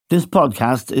This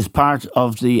podcast is part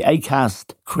of the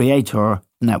Acast Creator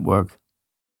Network.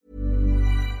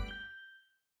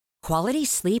 Quality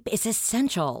sleep is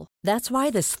essential. That's why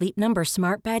the Sleep Number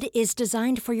Smart Bed is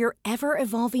designed for your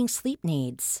ever-evolving sleep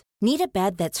needs. Need a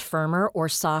bed that's firmer or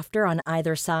softer on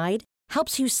either side?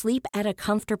 Helps you sleep at a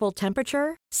comfortable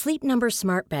temperature? Sleep Number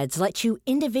Smart Beds let you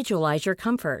individualize your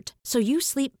comfort, so you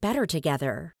sleep better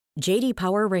together. J.D.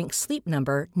 Power ranks Sleep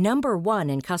Number number 1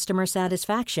 in customer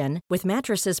satisfaction with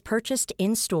mattresses purchased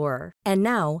in-store. And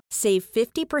now, save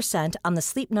 50% on the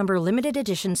Sleep Number Limited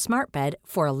Edition Smart Bed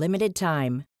for a limited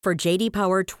time. For J.D.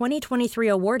 Power 2023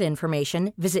 award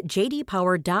information, visit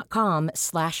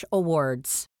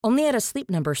jdpower.com/awards. Only at a Sleep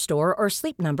Number store or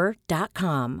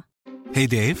sleepnumber.com. Hey,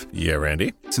 Dave. Yeah,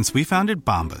 Randy? Since we founded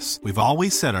Bombas, we've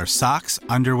always said our socks,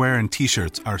 underwear, and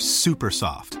T-shirts are super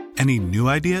soft. Any new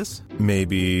ideas?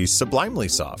 Maybe sublimely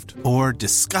soft. Or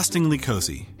disgustingly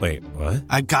cozy. Wait, what?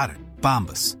 I got it.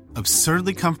 Bombas.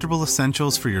 Absurdly comfortable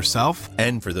essentials for yourself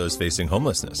and for those facing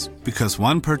homelessness. Because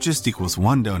one purchased equals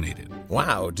one donated.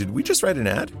 Wow, did we just write an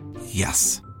ad?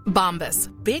 Yes. Bombas.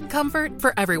 Big comfort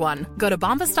for everyone. Go to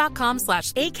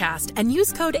bombas.com/ACAST and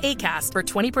use code ACAST for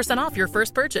 20% off your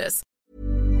first purchase.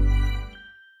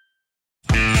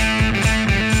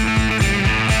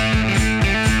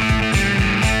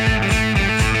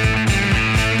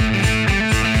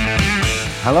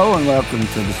 Hello and welcome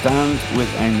to The Stand with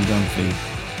Amy Dunphy.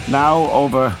 Now,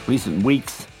 over recent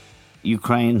weeks,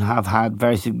 Ukraine have had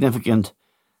very significant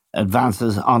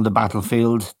advances on the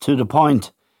battlefield, to the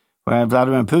point where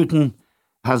Vladimir Putin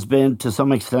has been to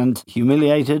some extent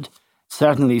humiliated,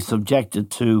 certainly subjected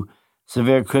to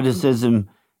severe criticism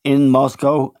in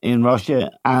Moscow, in Russia,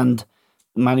 and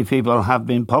many people have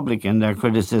been public in their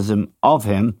criticism of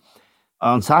him.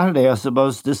 On Saturday, I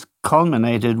suppose, this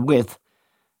culminated with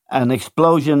an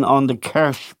explosion on the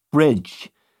Kerch Bridge,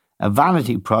 a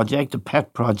vanity project, a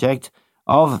pet project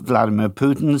of Vladimir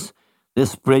Putin's.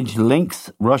 This bridge links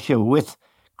Russia with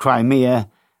Crimea,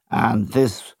 and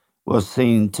this was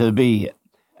seen to be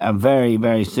a very,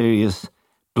 very serious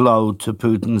blow to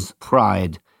Putin's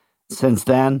pride. Since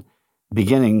then,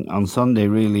 beginning on Sunday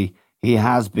really, he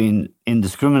has been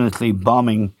indiscriminately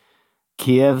bombing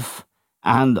Kiev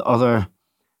and other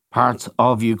parts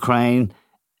of Ukraine,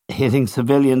 hitting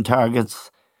civilian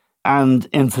targets and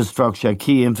infrastructure,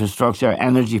 key infrastructure,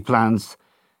 energy plants.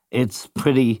 It's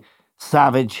pretty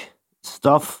savage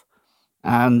stuff.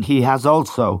 And he has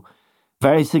also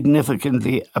very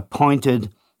significantly appointed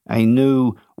a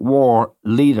new war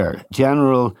leader.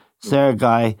 General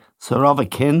Sergei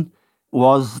Surovikin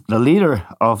was the leader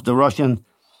of the Russian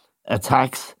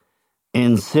attacks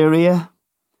in Syria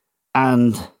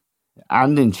and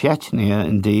in Chechnya,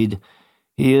 indeed.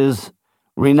 He is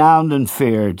renowned and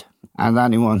feared, and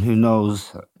anyone who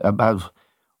knows about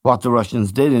what the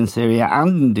Russians did in Syria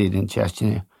and indeed in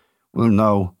Chechnya will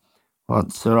know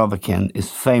what Surovikin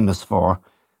is famous for.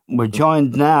 We're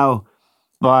joined now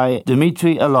by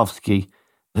Dmitry Alovsky,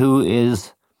 who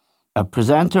is a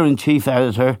presenter and chief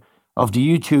editor of the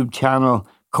YouTube channel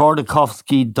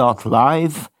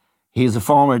Kordakovsky.live. He is a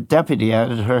former deputy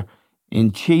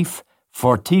editor-in-chief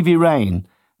for TV Rain,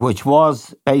 which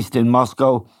was based in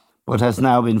Moscow but has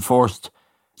now been forced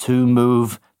to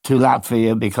move to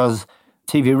Latvia because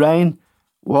TV Rain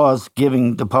was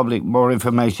giving the public more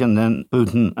information than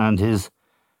Putin and his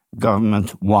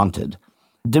government wanted.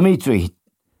 Dmitry,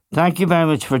 thank you very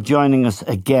much for joining us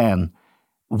again.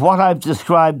 What I've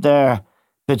described there,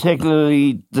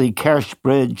 particularly the Kerch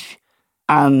Bridge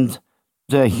and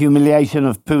the humiliation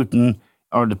of Putin,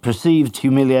 or the perceived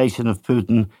humiliation of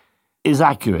Putin, is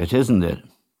accurate, isn't it?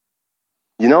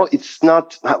 You know, it's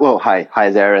not, well, hi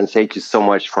there, and thank you so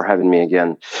much for having me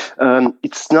again.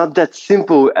 It's not that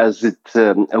simple as it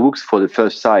looks for the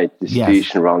first sight, the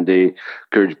situation around the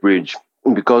Kerch Bridge.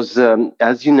 Because,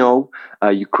 as you know,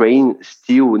 Ukraine,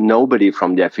 still nobody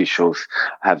from the officials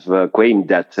have claimed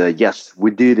that, yes,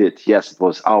 we did it. Yes, it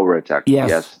was our attack.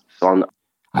 Yes.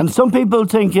 And some people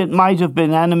think it might have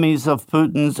been enemies of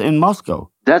Putin's in Moscow.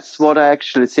 That's what I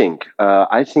actually think.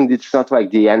 I think it's not like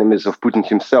the enemies of Putin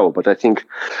himself, but I think,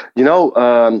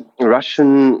 Russian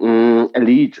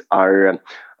elite are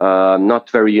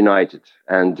not very united,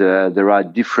 and there are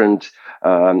different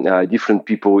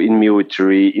people in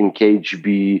military, in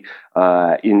KGB,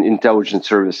 in intelligence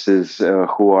services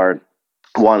who are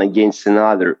one against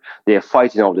another. They are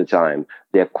fighting all the time.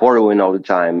 They are quarreling all the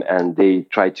time, and they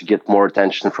try to get more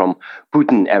attention from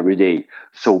Putin every day.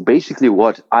 So basically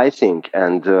what I think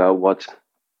and what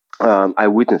I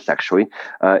witnessed actually,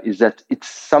 is that it's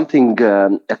something,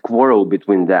 a quarrel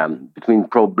between them, between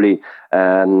probably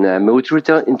military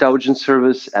intelligence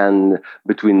service and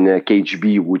between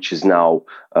KGB, which is now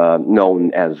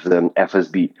known as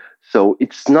FSB. So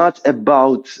it's not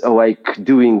about like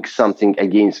doing something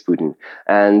against Putin,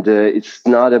 and it's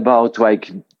not about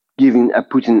like giving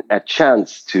Putin a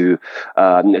chance to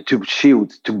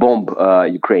shield, to bomb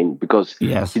Ukraine, because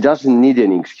Yes. he doesn't need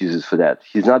any excuses for that.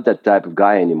 He's not that type of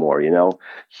guy anymore.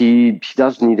 He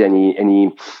doesn't need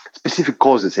any specific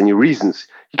causes, any reasons.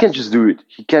 He can just do it.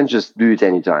 He can just do it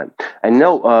anytime. And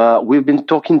now we've been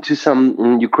talking to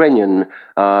some Ukrainian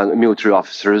military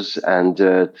officers and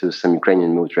to some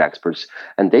Ukrainian military experts,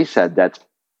 and they said that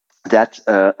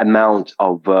amount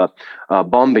of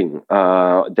bombing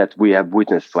that we have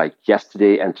witnessed like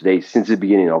yesterday and today since the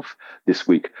beginning of this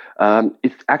week,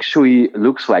 it actually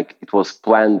looks like it was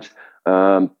planned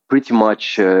pretty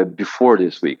much before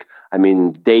this week. I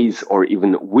mean, days or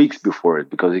even weeks before it,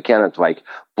 because you cannot like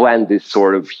plan this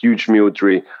sort of huge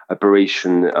military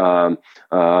operation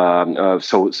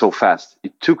so fast.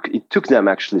 It took them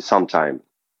actually some time.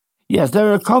 Yes, there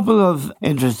are a couple of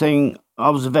interesting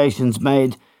observations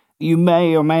made. You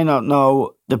may or may not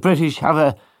know the British have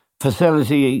a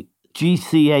facility,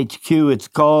 GCHQ it's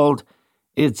called.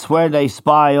 It's where they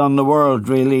spy on the world,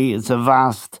 really. It's a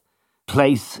vast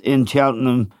place in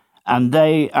Cheltenham, and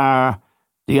they are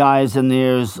the eyes and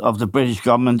ears of the British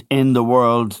government in the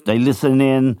world. They listen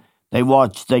in, they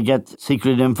watch, they get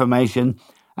secret information.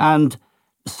 And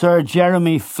Sir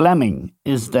Jeremy Fleming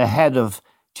is the head of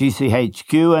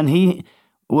GCHQ, and he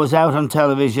was out on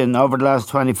television over the last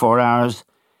 24 hours.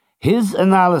 His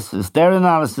analysis, their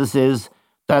analysis is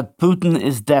that Putin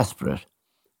is desperate,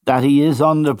 that he is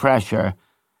under pressure.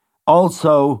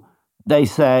 Also, they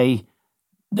say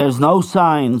there's no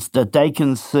signs that they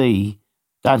can see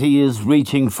that he is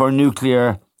reaching for a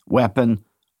nuclear weapon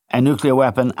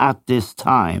at this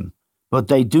time. But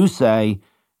they do say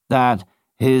that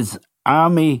his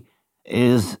army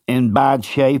is in bad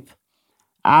shape,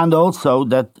 and also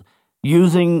that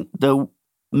using the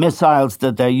missiles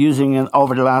that they're using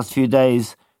over the last few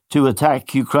days to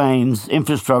attack Ukraine's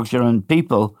infrastructure and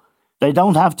people, they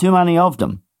don't have too many of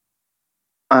them.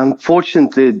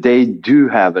 Unfortunately, they do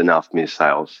have enough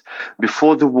missiles.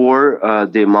 Before the war,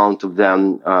 the amount of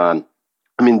them,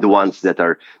 the ones that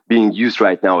are being used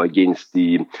right now against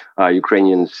the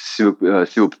Ukrainian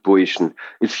civil population,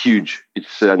 it's huge.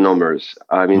 It's numerous.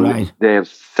 Right. They have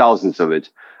thousands of it.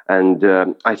 And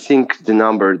I think the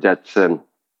number that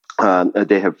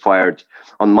they have fired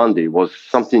on Monday was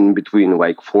something between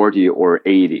like 40 or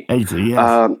 80. 80,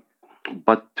 yes.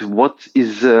 But what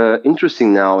is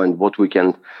interesting now, and what we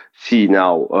can see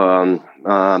now,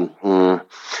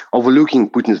 overlooking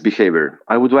Putin's behavior,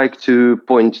 I would like to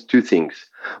point two things.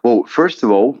 Well, first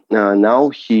of all, now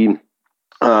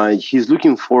he's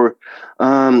looking for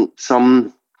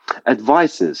some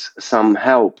advices, some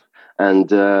help, and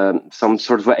some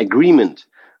sort of agreement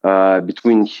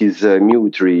between his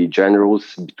military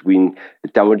generals, between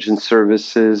intelligence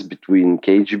services, between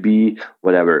KGB,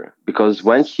 whatever. Because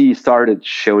when he started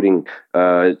shouting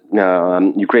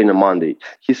Ukraine on Monday,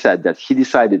 he said that he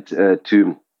decided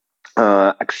to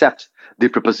accept the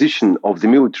proposition of the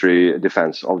military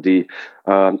defense of the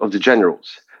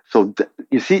generals. So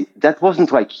you see, that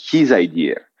wasn't like his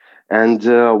idea. And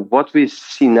what we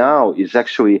see now is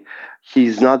actually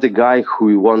he's not the guy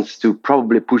who wants to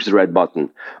probably push the red button,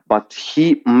 but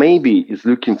he maybe is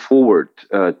looking forward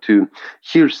to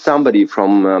hear somebody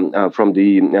from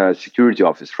the security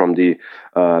office, from the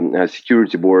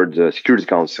security board, security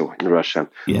council in Russia,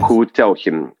 yes, who would tell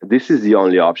him, this is the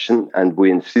only option, and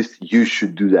we insist you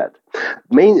should do that.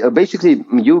 Basically,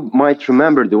 you might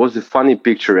remember there was a funny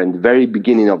picture at the very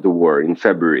beginning of the war in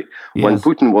February, yes, when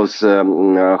Putin was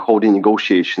holding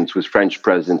negotiations with French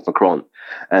President Macron.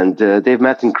 And they've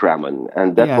met in Kremlin,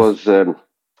 and that, yes, was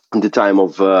the time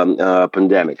of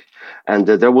pandemic. And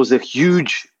there was an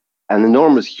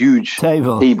enormous, huge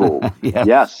table. Yes.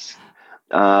 Yes.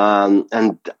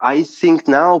 And I think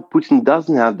now Putin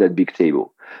doesn't have that big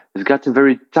table. He's got a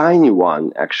very tiny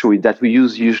one, actually, that we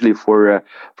use usually for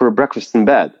breakfast in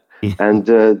bed. Yeah. And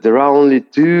there are only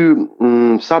two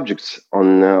subjects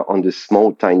on this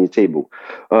small, tiny table.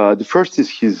 The first is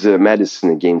his medicine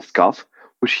against cough,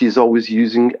 which he's always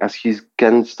using, as he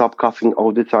can't stop coughing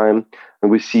all the time.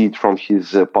 And we see it from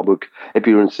his public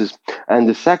appearances. And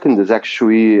the second is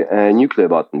actually a nuclear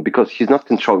button, because he's not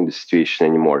controlling the situation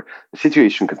anymore. The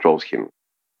situation controls him.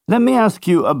 Let me ask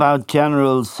you about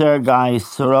General Sergei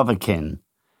Surovikin.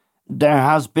 There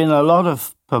has been a lot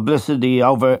of publicity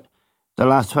over the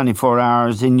last 24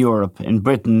 hours in Europe, in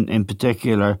Britain in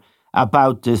particular,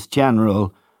 about this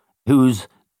general whose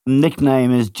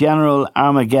nickname is General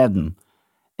Armageddon.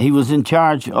 He was in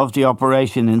charge of the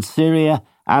operation in Syria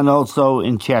and also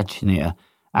in Chechnya.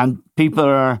 And people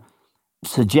are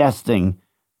suggesting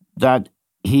that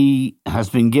he has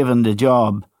been given the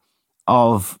job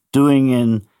of doing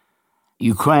in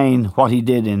Ukraine what he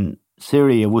did in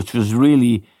Syria, which was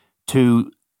really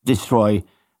to destroy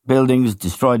buildings,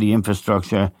 destroy the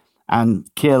infrastructure, and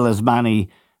kill as many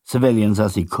civilians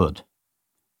as he could.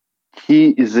 He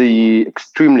is an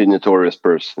extremely notorious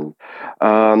person.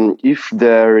 If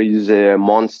there is a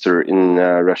monster in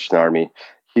Russian army,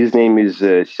 his name is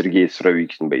Sergei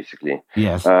Surovikin, basically.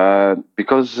 Yes.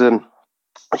 Because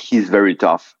he's very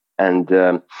tough,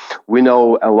 and we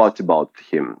know a lot about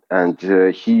him. And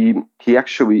he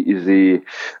actually is a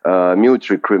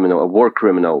military criminal, a war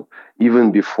criminal,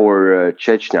 even before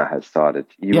Chechnya had started.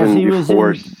 Even he before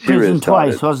was in Syria prison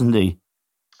started. twice, wasn't he?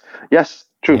 Yes,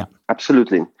 true. Yeah.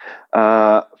 Absolutely.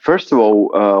 First of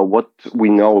all, what we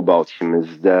know about him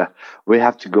is that we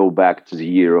have to go back to the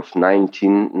year of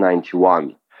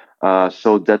 1991.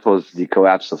 So that was the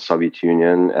collapse of Soviet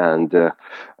Union, and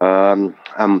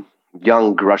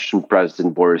young Russian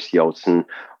President Boris Yeltsin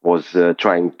was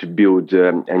trying to build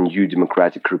a new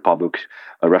democratic republic,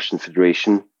 a Russian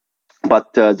Federation.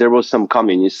 But there were some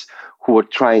communists who were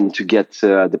trying to get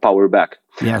the power back.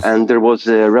 Yes. And there was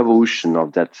a revolution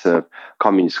of that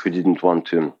communists who didn't want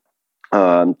to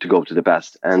go to the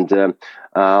past. And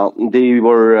they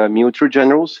were military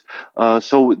generals.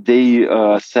 So they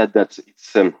said that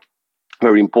it's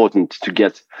very important to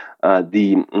get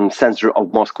the center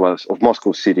of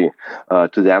Moscow city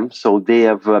to them. So they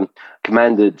have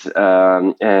commanded,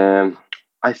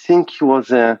 I think he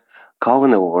was a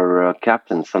colonel or a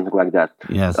captain, something like that,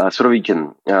 Yes.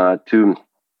 Surovikin, to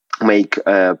make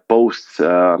posts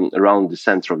around the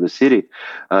center of the city.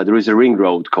 There is a ring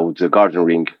road called the Garden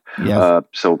Ring. Yes.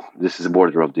 So this is the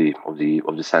border of the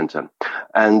center,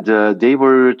 and they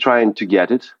were trying to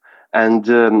get it. And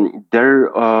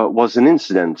there was an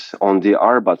incident on the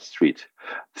Arbat Street.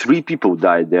 3 people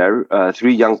died there.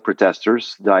 3 young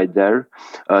protesters died there.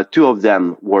 2 of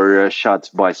them were shot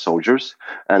by soldiers,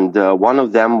 and one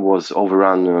of them was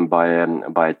overrun by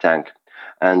a tank.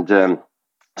 And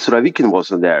Surovikin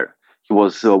wasn't there. He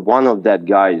was one of that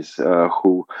guys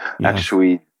who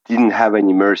actually didn't have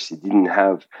any mercy, didn't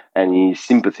have any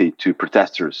sympathy to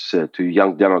protesters, to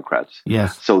young Democrats.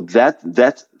 Yes. So that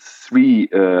 3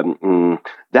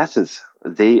 deaths,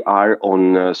 they are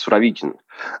on Surovikin.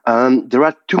 There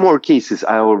are 2 more cases.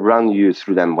 I will run you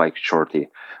through them shortly.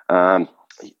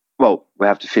 Well, we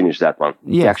have to finish that one.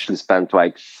 Yes. He actually spent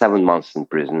 7 months in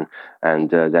prison, and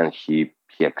then he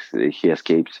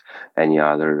escaped any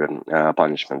other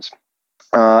punishments.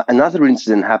 Another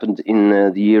incident happened in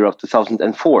the year of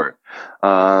 2004.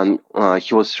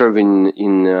 He was serving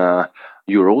in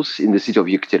Urals in the city of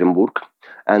Yekaterinburg,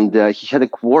 and he had a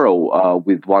quarrel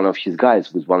with one of his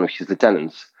guys, with one of his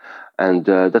lieutenants. And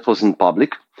that was in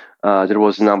public. There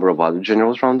was a number of other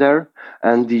generals around there.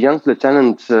 And the young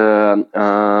lieutenant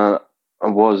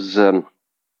was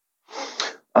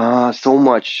so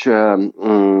much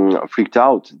freaked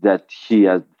out that he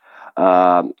had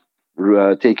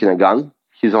taken a gun,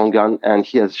 his own gun, and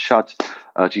he has shot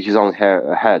to his own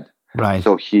head. Right.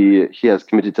 So he has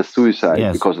committed a suicide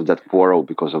Yes. because of that quarrel,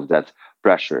 because of that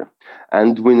pressure.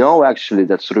 And we know actually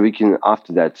that Surovikin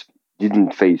after that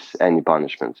didn't face any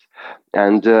punishments.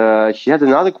 And he had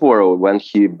another quarrel when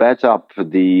he bet up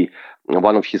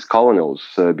one of his colonels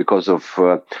because of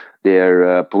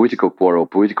their political quarrel,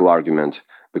 political argument,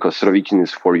 because Surovikin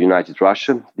is for United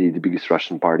Russia, the biggest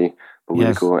Russian party,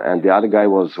 political, and the other guy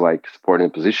was supporting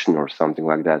opposition or something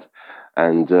like that.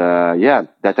 And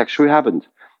that actually happened.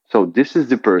 So this is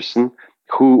the person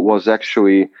who was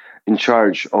actually in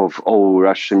charge of all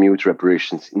Russian military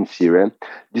operations in Syria,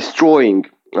 destroying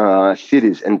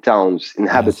cities and towns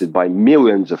inhabited by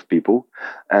millions of people.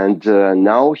 And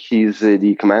now he's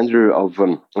the commander of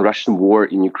Russian war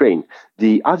in Ukraine.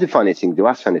 The last funny thing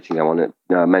I want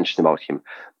to mention about him,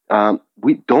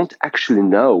 we don't actually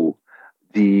know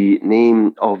the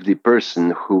name of the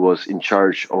person who was in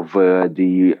charge of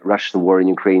the Russian war in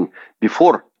Ukraine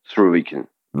before Surovikin.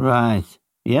 Right.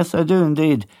 Yes, I do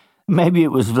indeed. Maybe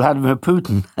it was Vladimir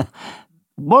Putin.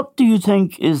 What do you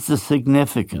think is the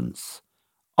significance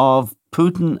of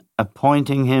Putin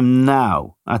appointing him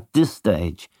now, at this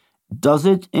stage? Does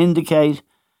it indicate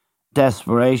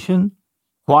desperation?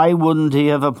 Why wouldn't he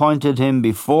have appointed him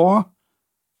before,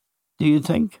 do you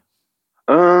think?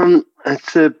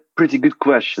 It's a pretty good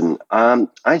question.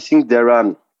 I think there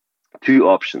are 2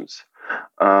 options.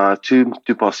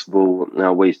 Two possible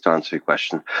ways to answer your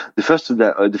question. The first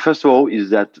of all is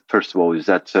that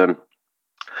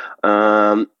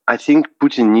I think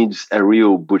Putin needs a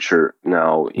real butcher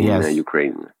now in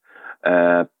Ukraine.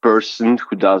 A person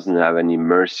who doesn't have any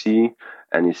mercy,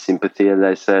 any sympathy, as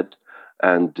I said,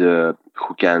 and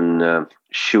who can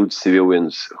shoot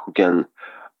civilians, who can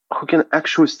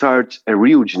actually start a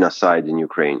real genocide in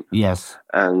Ukraine. Yes.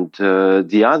 And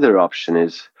the other option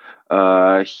is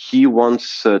he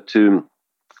wants to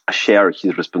share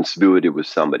his responsibility with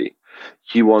somebody.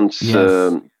 He wants.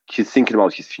 He's thinking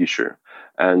about his future,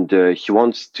 and he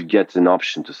wants to get an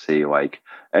option to say, like,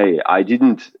 "Hey, I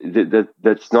didn't.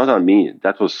 That's not on me.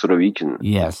 That was Surovikin.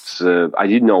 Yes, I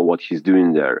didn't know what he's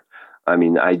doing there. I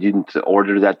mean, I didn't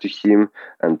order that to him,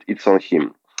 and it's on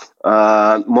him."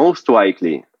 Most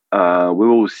likely, we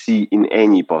will see in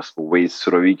any possible ways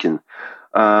Surovikin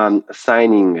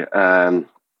signing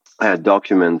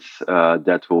documents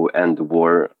that will end the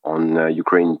war on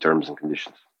Ukrainian terms and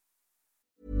conditions.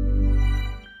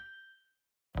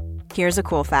 Here's a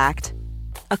cool fact.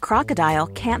 A crocodile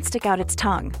can't stick out its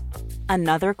tongue.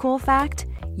 Another cool fact,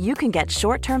 you can get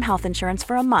short-term health insurance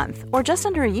for a month or just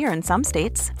under a year in some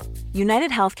states.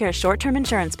 United Healthcare short-term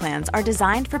insurance plans are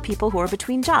designed for people who are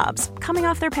between jobs, coming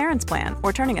off their parents' plan,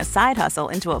 or turning a side hustle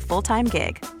into a full-time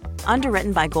gig.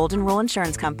 Underwritten by Golden Rule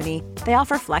Insurance Company, they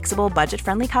offer flexible,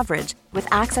 budget-friendly coverage with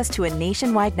access to a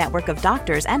nationwide network of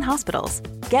doctors and hospitals.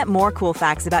 Get more cool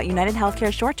facts about United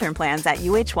Healthcare short-term plans at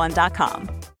uh1.com.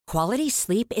 Quality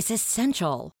sleep is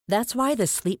essential. That's why the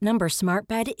Sleep Number Smart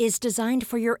Bed is designed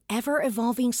for your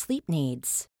ever-evolving sleep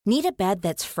needs. Need a bed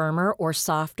that's firmer or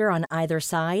softer on either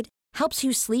side? Helps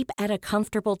you sleep at a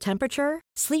comfortable temperature?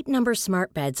 Sleep Number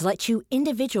Smart Beds let you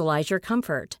individualize your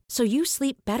comfort so you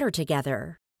sleep better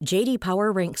together. J.D.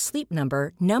 Power ranks Sleep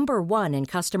Number number 1 in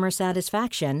customer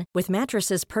satisfaction with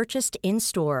mattresses purchased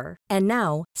in-store. And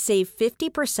now, save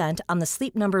 50% on the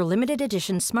Sleep Number Limited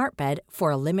Edition Smart Bed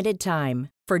for a limited time.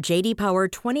 For J.D. Power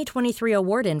 2023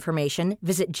 award information,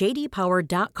 visit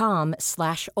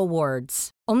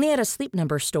jdpower.com/awards. Only at a Sleep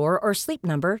Number store or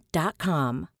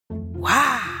sleepnumber.com.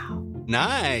 Wow.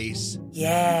 Nice.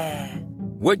 Yeah.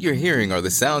 What you're hearing are the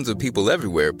sounds of people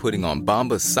everywhere putting on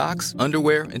Bombas socks,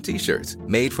 underwear, and T-shirts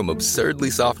made from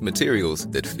absurdly soft materials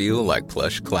that feel like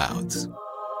plush clouds.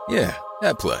 Yeah,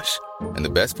 that plush. And the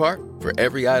best part? For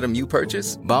every item you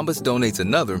purchase, Bombas donates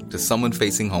another to someone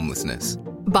facing homelessness.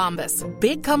 Bombas.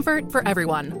 Big comfort for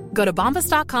everyone. Go to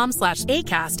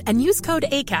bombas.com/ACAST and use code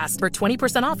ACAST for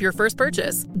 20% off your first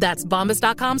purchase. That's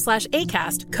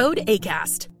bombas.com/ACAST. Code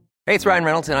ACAST. Hey, it's Ryan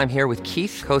Reynolds, and I'm here with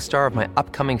Keith, co-star of my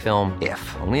upcoming film,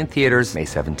 If, only in theaters May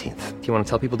 17th. Do you want to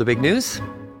tell people the big news?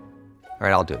 All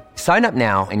right, I'll do it. Sign up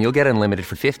now and you'll get unlimited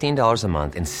for $15 a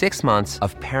month and 6 months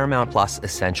of Paramount Plus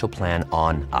Essential Plan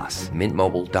on us.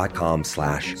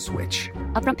 MintMobile.com/switch.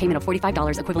 Upfront payment of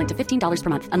 $45 equivalent to $15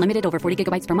 per month. Unlimited over 40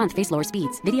 gigabytes per month. Face lower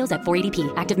speeds. Videos at 480p.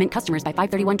 Active Mint customers by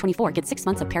 531.24 get 6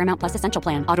 months of Paramount Plus Essential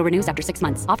Plan. Auto renews after 6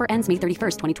 months. Offer ends May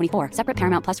 31st, 2024. Separate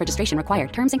Paramount Plus registration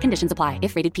required. Terms and conditions apply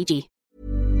if rated PG.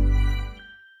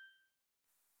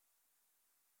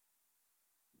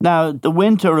 Now, the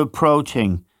winter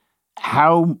approaching,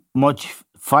 how much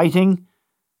fighting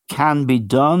can be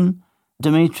done,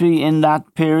 Dimitri, in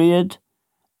that period?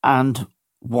 And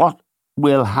what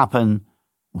will happen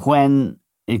when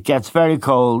it gets very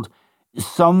cold?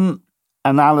 Some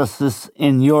analysis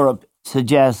in Europe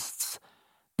suggests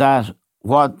that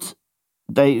what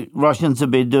the Russians have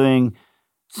been doing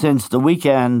since the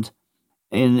weekend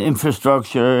in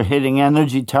infrastructure, hitting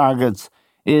energy targets,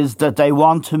 is that they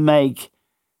want to make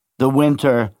the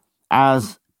winter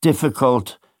as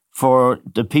difficult for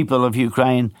the people of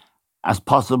Ukraine as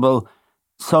possible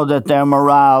so that their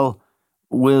morale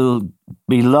will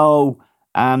be low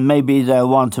and maybe they'll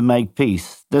want to make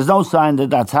peace. There's no sign that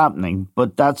that's happening,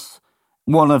 but that's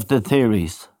one of the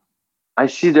theories. I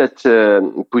see that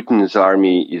Putin's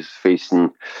army is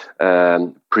facing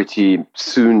pretty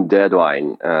soon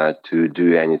deadline to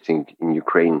do anything in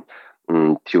Ukraine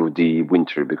till the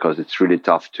winter, because it's really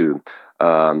tough to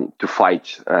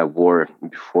fight war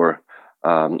before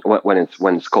when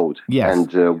it's cold. Yes.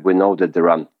 And we know that there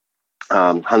are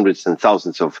hundreds and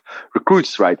thousands of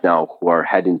recruits right now who are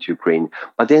heading to Ukraine,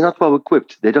 but they're not well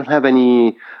equipped. They don't have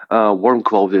any warm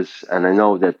clothes, and I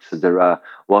know that there are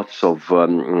lots of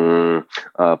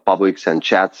publics and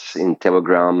chats in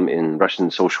Telegram, in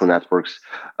Russian social networks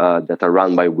that are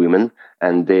run by women,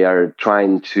 and they are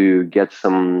trying to get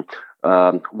some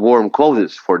warm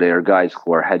clothes for their guys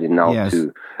who are heading now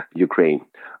to Ukraine.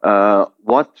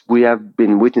 What we have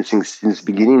been witnessing since the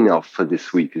beginning of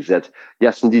this week is that,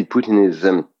 yes, indeed, Putin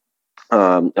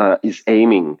is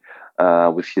aiming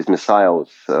with his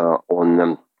missiles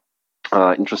on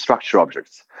infrastructure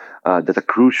objects that are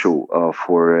crucial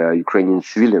for Ukrainian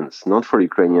civilians, not for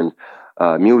Ukrainian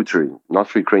military, not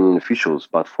for Ukrainian officials,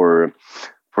 but for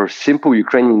simple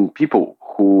Ukrainian people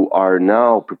who are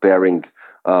now preparing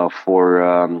for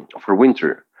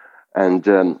winter. And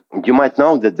you might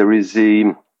know that there is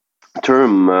a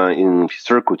term, in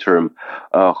historical term,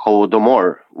 Holodomor,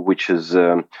 which is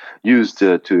used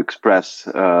to express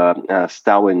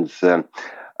Stalin's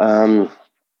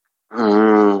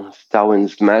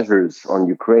measures on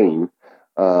Ukraine,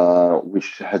 which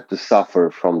had to suffer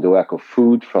from the lack of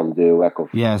food, from the lack of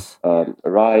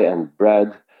rye and bread.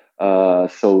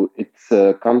 So it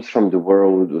comes from the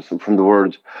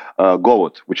word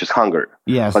golod, which is hunger.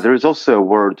 Yes. But there is also a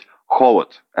word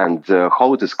holod, and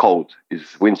holod is cold,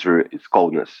 is winter, is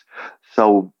coldness.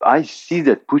 So I see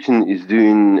that Putin is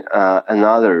doing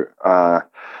another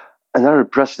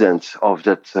precedent of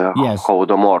that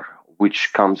Holodomor,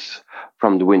 which comes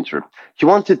from the winter. He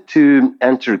wanted to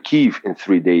enter Kyiv in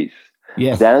 3 days.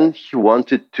 Yes. Then he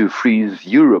wanted to freeze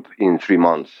Europe in 3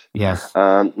 months. Yes.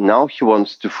 Now he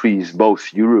wants to freeze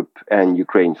both Europe and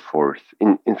Ukraine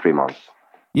in 3 months.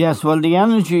 Yes, well, the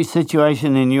energy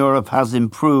situation in Europe has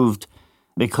improved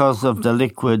because of the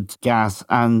liquid gas,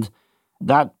 and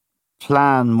that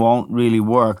plan won't really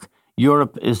work.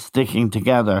 Europe is sticking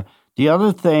together. The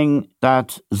other thing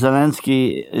that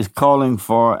Zelensky is calling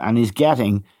for, and he's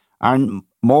getting, are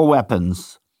more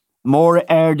weapons, more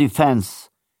air defense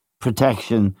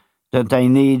protection that they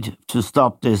need to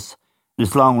stop this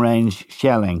long-range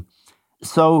shelling.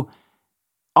 So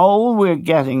all we're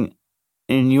getting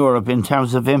in Europe in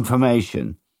terms of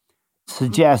information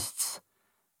suggests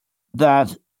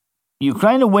that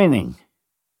Ukraine are winning,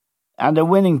 and they're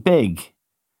winning big.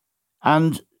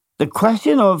 And the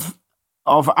question of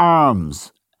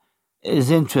arms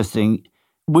is interesting.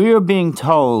 We're being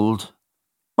told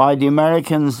by the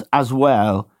Americans as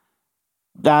well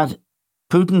that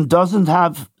Putin doesn't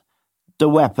have the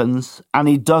weapons and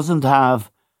he doesn't have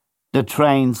the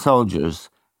trained soldiers.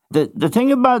 The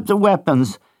thing about the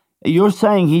weapons, you're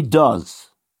saying he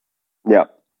does. Yeah.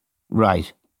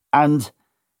 Right. And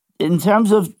in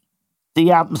terms of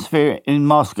the atmosphere in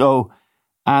Moscow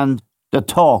and the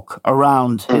talk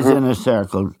around his inner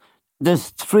circle, there's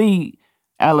 3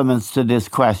 elements to this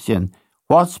question.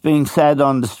 What's being said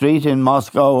on the street in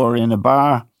Moscow or in a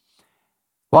bar?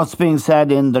 What's being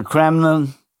said in the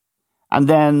Kremlin? And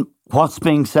then what's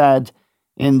being said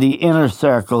in the inner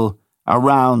circle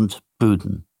around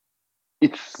Putin?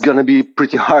 It's going to be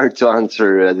pretty hard to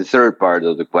answer the third part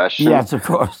of the question. Yes, of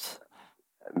course.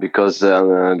 Because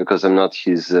I'm not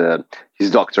his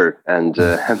doctor and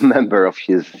a member of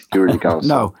his Security Council.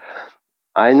 No.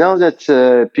 I know that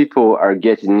people are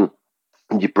getting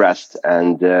depressed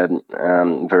and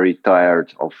very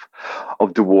tired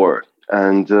of the war.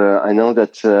 And I know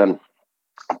that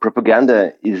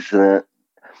propaganda is...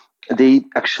 they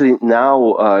actually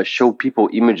now show people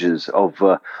images of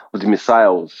the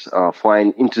missiles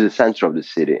flying into the center of the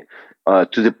city,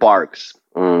 to the parks,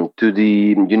 to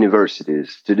the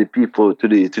universities, to the people, to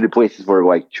the places where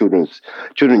like children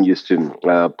used to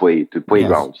play, to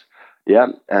playgrounds. Yes. Yeah,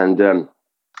 and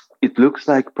it looks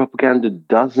like propaganda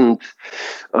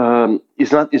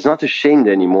is not ashamed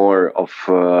anymore of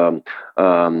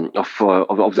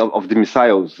the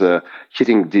missiles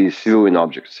hitting the civilian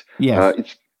objects.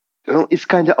 Yes. It's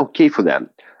kind of okay for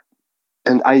them.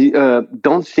 And I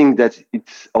don't think that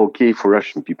it's okay for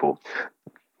Russian people,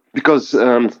 because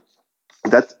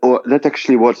that's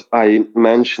actually what I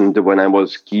mentioned when I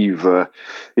was Kyiv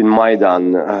in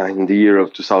Maidan in the year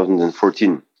of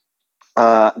 2014.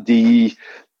 The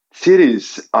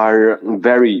cities are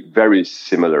very, very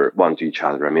similar one to each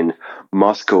other. I mean,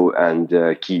 Moscow and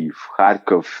Kyiv,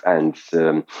 Kharkov and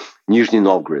Nizhny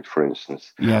Novgorod, for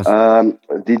instance. Yes.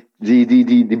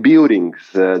 The buildings,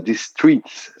 the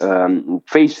streets,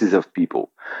 faces of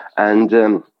people, and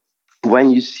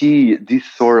when you see this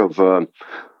sort of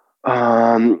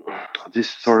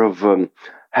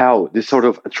hell, this sort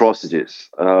of atrocities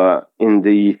in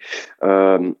the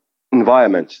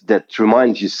environment that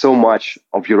reminds you so much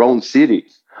of your own city.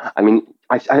 I mean,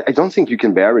 I don't think you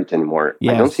can bear it anymore.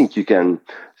 Yes. I don't think you can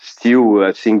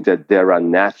still think that there are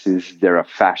Nazis, there are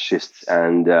fascists,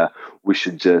 and we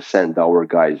should send our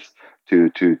guys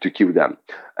to kill them.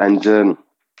 And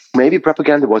maybe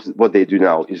propaganda, what they do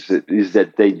now is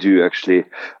that they do actually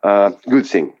good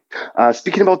thing.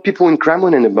 Speaking about people in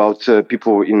Kremlin and about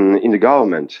people in the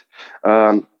government,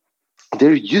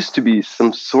 there used to be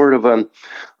some sort of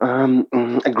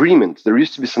agreement. There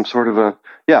used to be some sort of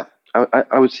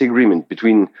I would say agreement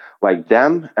between like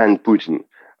them and Putin.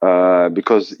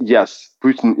 Because yes,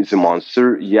 Putin is a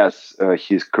monster. Yes,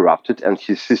 he's corrupted and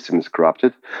his system is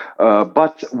corrupted.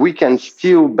 But we can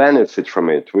still benefit from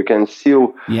it. We can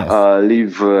still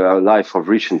live a life of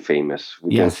rich and famous.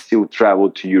 We can still travel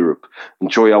to Europe,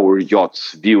 enjoy our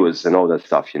yachts, views, and all that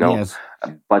stuff. Yes.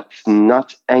 But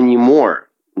not anymore.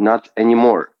 Not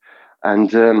anymore.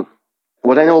 And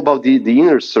what I know about the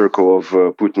inner circle of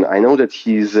Putin, I know that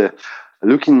he's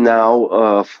looking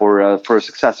now for a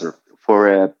successor, for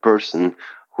a person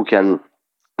who can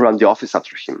run the office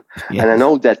after him. Yes. And I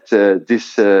know that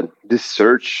this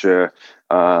search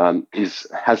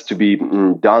has to be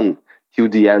done till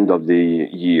the end of the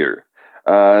year.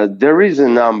 There is a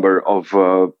number of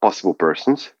possible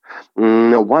persons.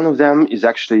 One of them is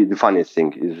actually, the funniest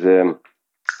thing, is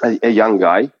a young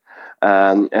guy,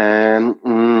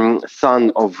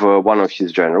 son of one of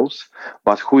his generals,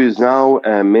 but who is now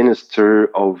a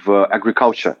minister of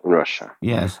agriculture in Russia.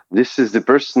 Yes. This is the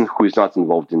person who is not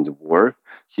involved in the war.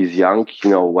 He's young,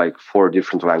 like 4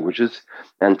 different languages.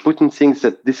 And Putin thinks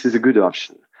that this is a good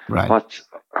option. Right. But,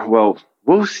 well,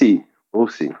 we'll see. We'll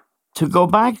see. To go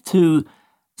back to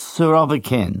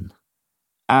Surovikin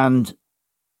and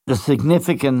the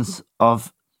significance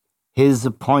of his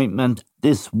appointment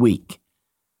this week.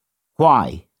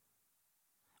 Why?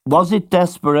 Was it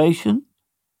desperation,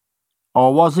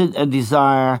 or was it a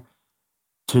desire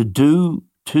to do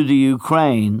to the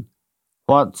Ukraine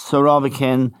what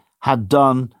Surovikin had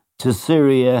done to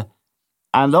Syria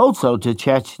and also to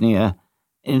Chechnya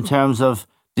in terms of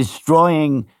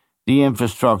destroying the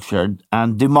infrastructure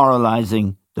and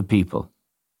demoralizing the people?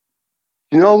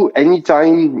 Any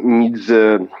time needs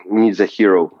a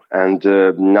hero, and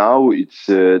now it's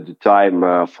the time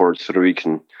for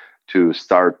Surovikin to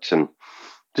start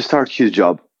his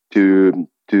job, to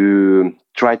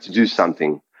try to do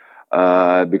something,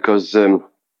 because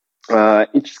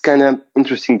it's kind of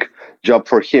interesting job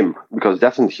for him, because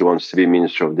definitely he wants to be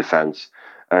Minister of Defense,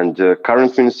 and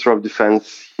current Minister of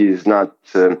Defense, he's not.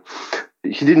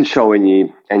 He didn't show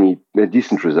any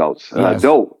decent results,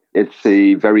 though. It's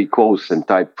a very close and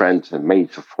tight friend and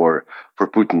mate for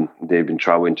Putin. They've been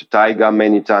traveling to Taiga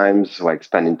many times, like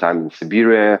spending time in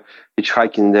Siberia,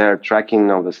 hitchhiking there,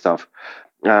 trekking, all this stuff.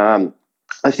 I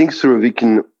think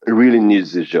Surovikin really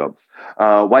needs this job.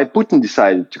 Why Putin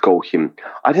decided to call him?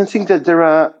 I don't think that there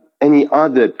are any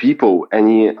other people,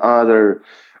 any other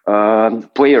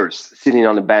players sitting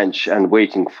on a bench and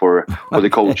waiting for the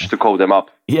coach to call them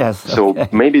up. Yes. So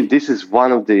maybe this is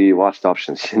one of the last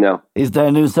options, Is there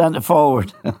a new centre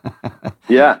forward?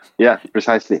 Yeah,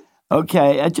 precisely.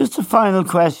 Okay, just a final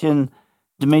question,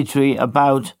 Dmitry,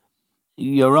 about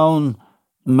your own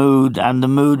mood and the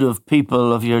mood of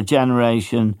people of your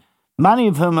generation, many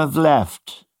of whom have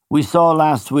left. We saw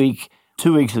last week,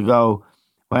 2 weeks ago,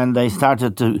 when they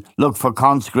started to look for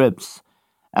conscripts,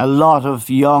 a lot of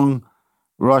young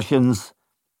Russians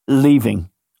leaving.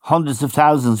 Hundreds of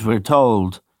thousands, we're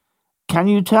told. Can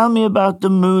you tell me about the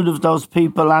mood of those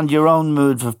people and your own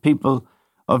mood of people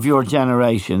of your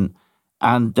generation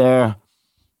and their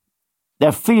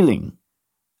feeling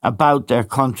about their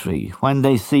country when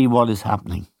they see what is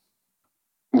happening?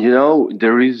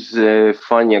 There is a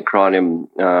funny acronym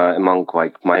among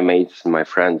my mates and my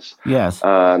friends. Yes.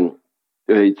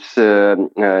 It's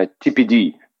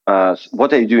TPD.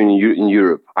 What are you doing in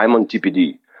Europe? I'm on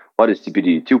TPD. What is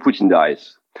TPD? Till Putin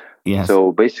dies. Yes.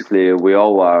 So basically, we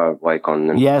all are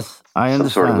on. Yes, I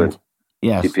understand. Some sort of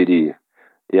yes. TPD.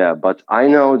 Yeah, but I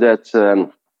know that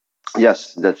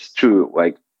yes, that's true.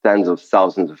 Tens of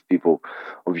thousands of people,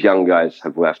 of young guys,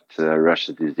 have left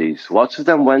Russia these days. Lots of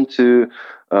them went to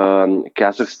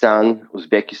Kazakhstan,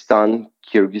 Uzbekistan,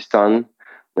 Kyrgyzstan.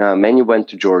 Many went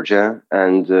to Georgia,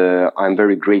 and I'm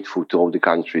very grateful to all the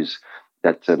countries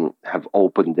that have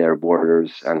opened their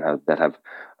borders and that have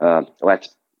let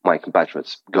my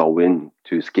compatriots go in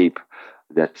to escape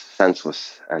that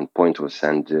senseless and pointless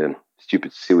and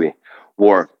stupid, silly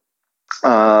war.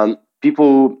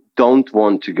 People don't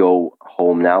want to go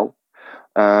home now.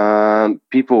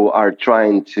 People are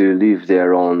trying to live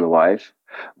their own life.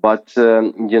 But,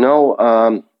 I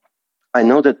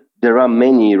know that there are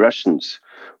many Russians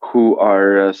who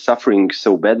are suffering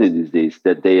so badly these days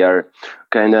that they are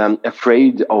kind of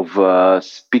afraid of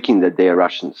speaking that they are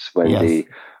Russians when they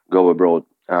go abroad.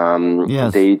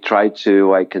 They try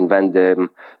to invent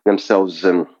themselves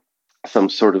some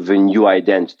sort of a new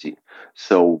identity.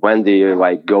 So when they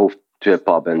go to a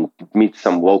pub and meet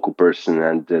some local person,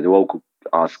 and the local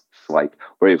asks where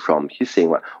are you from? He's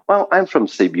saying, well, I'm from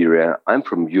Siberia, I'm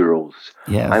from Urals,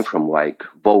 I'm from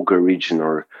Volga region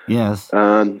or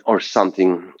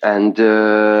something. And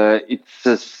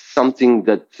it's something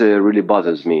that really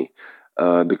bothers me.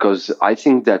 because I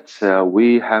think that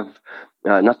we have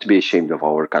not to be ashamed of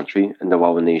our country and of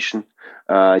our nation,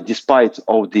 despite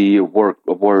all the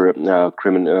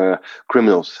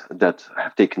criminals that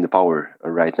have taken the power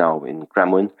right now in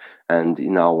Kremlin and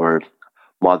in our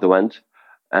motherland.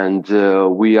 And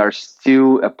we are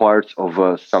still a part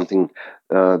of something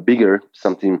bigger,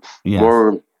 something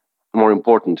more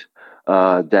important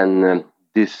than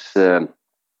this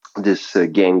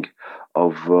gang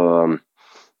of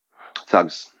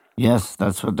thugs. Yes,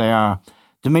 that's what they are.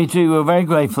 Dmitry, we're very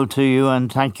grateful to you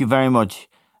and thank you very much.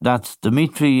 That's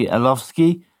Dmitry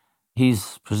Elovsky.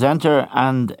 He's presenter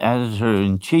and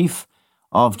editor-in-chief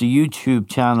of the YouTube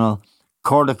channel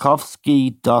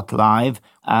Kordakovsky.live,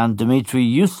 and Dmitry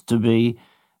used to be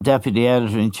deputy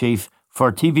editor-in-chief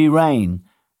for TV Rain,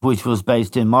 which was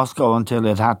based in Moscow until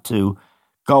it had to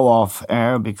go off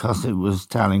air because it was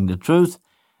telling the truth.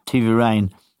 TV Rain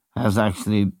has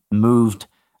actually moved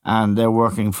and they're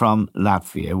working from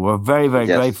Latvia. We're very, very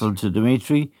grateful to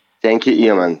Dmitry. Thank you,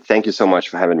 Ian. Thank you so much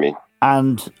for having me.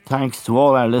 And thanks to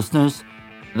all our listeners.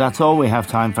 That's all we have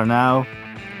time for now.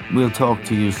 We'll talk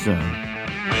to you soon.